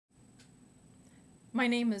My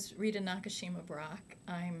name is Rita Nakashima Brock.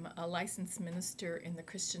 I'm a licensed minister in the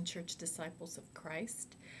Christian Church Disciples of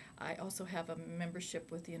Christ. I also have a membership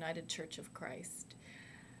with the United Church of Christ.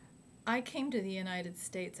 I came to the United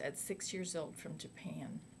States at 6 years old from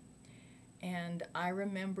Japan, and I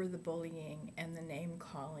remember the bullying and the name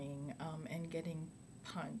calling and getting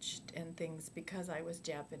punched and things because I was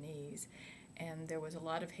Japanese, and there was a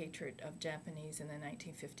lot of hatred of Japanese in the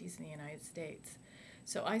 1950s in the United States.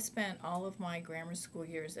 So I spent all of my grammar school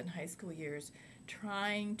years and high school years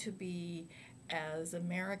trying to be as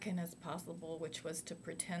American as possible, which was to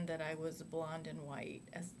pretend that I was blonde and white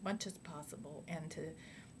as much as possible and to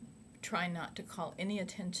try not to call any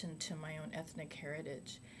attention to my own ethnic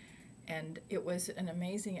heritage. And it was an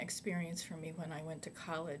amazing experience for me when I went to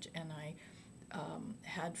college, and I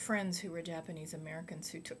had friends who were Japanese Americans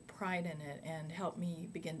who took pride in it and helped me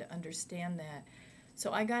begin to understand that.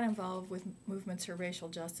 So I got involved with movements for racial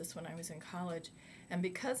justice when I was in college, and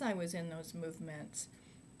because I was in those movements,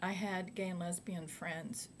 I had gay and lesbian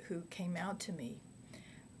friends who came out to me,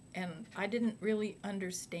 and I didn't really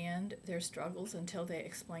understand their struggles until they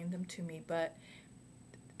explained them to me, but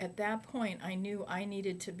at that point I knew I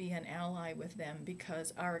needed to be an ally with them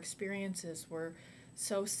because our experiences were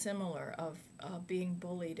so similar of being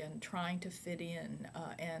bullied and trying to fit in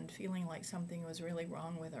and feeling like something was really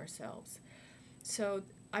wrong with ourselves. So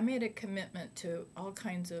I made a commitment to all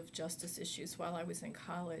kinds of justice issues while I was in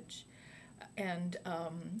college, and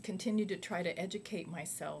continued to try to educate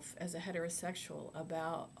myself as a heterosexual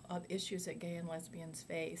about issues that gay and lesbians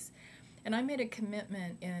face. And I made a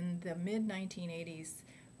commitment in the mid-1980s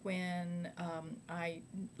when I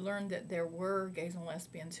learned that there were gays and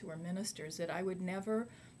lesbians who were ministers, that I would never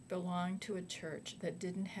belong to a church that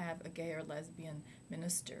didn't have a gay or lesbian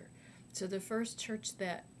minister. So the first church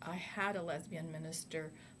that I had a lesbian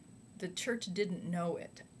minister, the church didn't know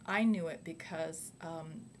it. I knew it because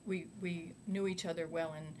we knew each other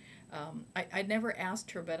well, and I never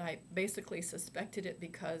asked her, but I basically suspected it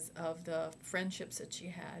because of the friendships that she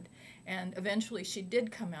had. And eventually she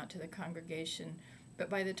did come out to the congregation, but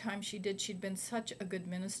by the time she did, she'd been such a good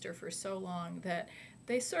minister for so long that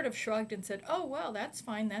they sort of shrugged and said, "Oh, well, that's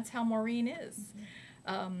fine. That's how Maureen is." Mm-hmm.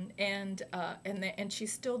 And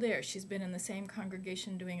she's still there. She's been in the same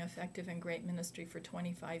congregation doing effective and great ministry for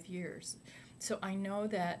 25 years. So I know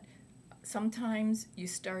that sometimes you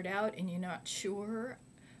start out and you're not sure,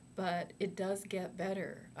 but it does get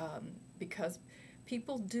better because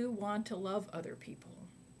people do want to love other people.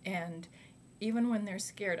 And even when they're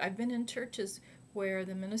scared, I've been in churches where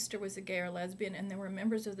the minister was a gay or lesbian, and there were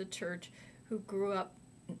members of the church who grew up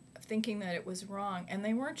thinking that it was wrong, and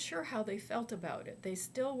they weren't sure how they felt about it. They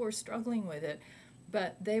still were struggling with it,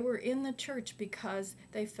 but they were in the church because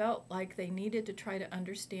they felt like they needed to try to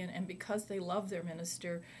understand, and because they loved their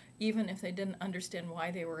minister, even if they didn't understand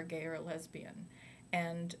why they were a gay or a lesbian.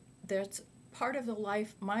 And that's part of the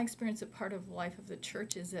life, my experience of part of the life of the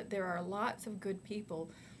church is that there are lots of good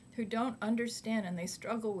people who don't understand and they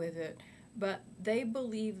struggle with it, but they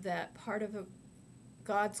believe that part of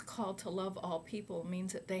God's call to love all people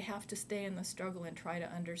means that they have to stay in the struggle and try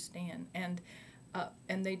to understand. And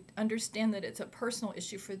they understand that it's a personal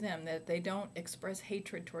issue for them, that they don't express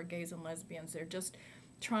hatred toward gays and lesbians. They're just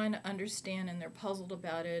trying to understand, and they're puzzled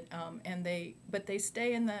about it. But they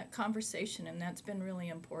stay in the conversation, and that's been really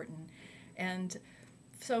important. And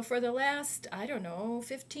so for the last,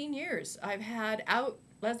 15 years, I've had out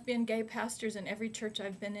lesbian gay pastors in every church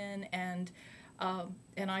I've been in, and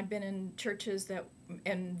I've been in churches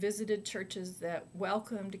and visited churches that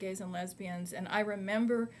welcomed gays and lesbians. And I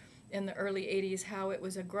remember in the early 80s how it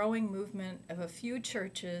was a growing movement of a few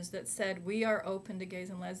churches that said, we are open to gays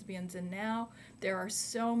and lesbians. And now there are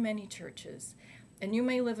so many churches. And you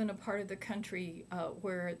may live in a part of the country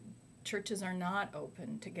where churches are not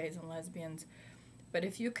open to gays and lesbians. But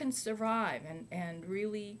if you can survive and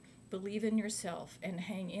really believe in yourself and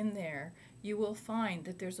hang in there, you will find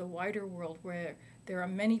that there's a wider world where there are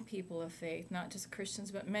many people of faith, not just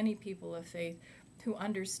Christians, but many people of faith who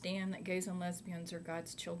understand that gays and lesbians are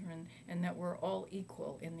God's children and that we're all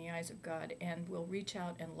equal in the eyes of God and will reach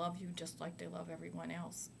out and love you just like they love everyone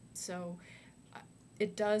else. So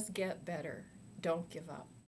it does get better. Don't give up.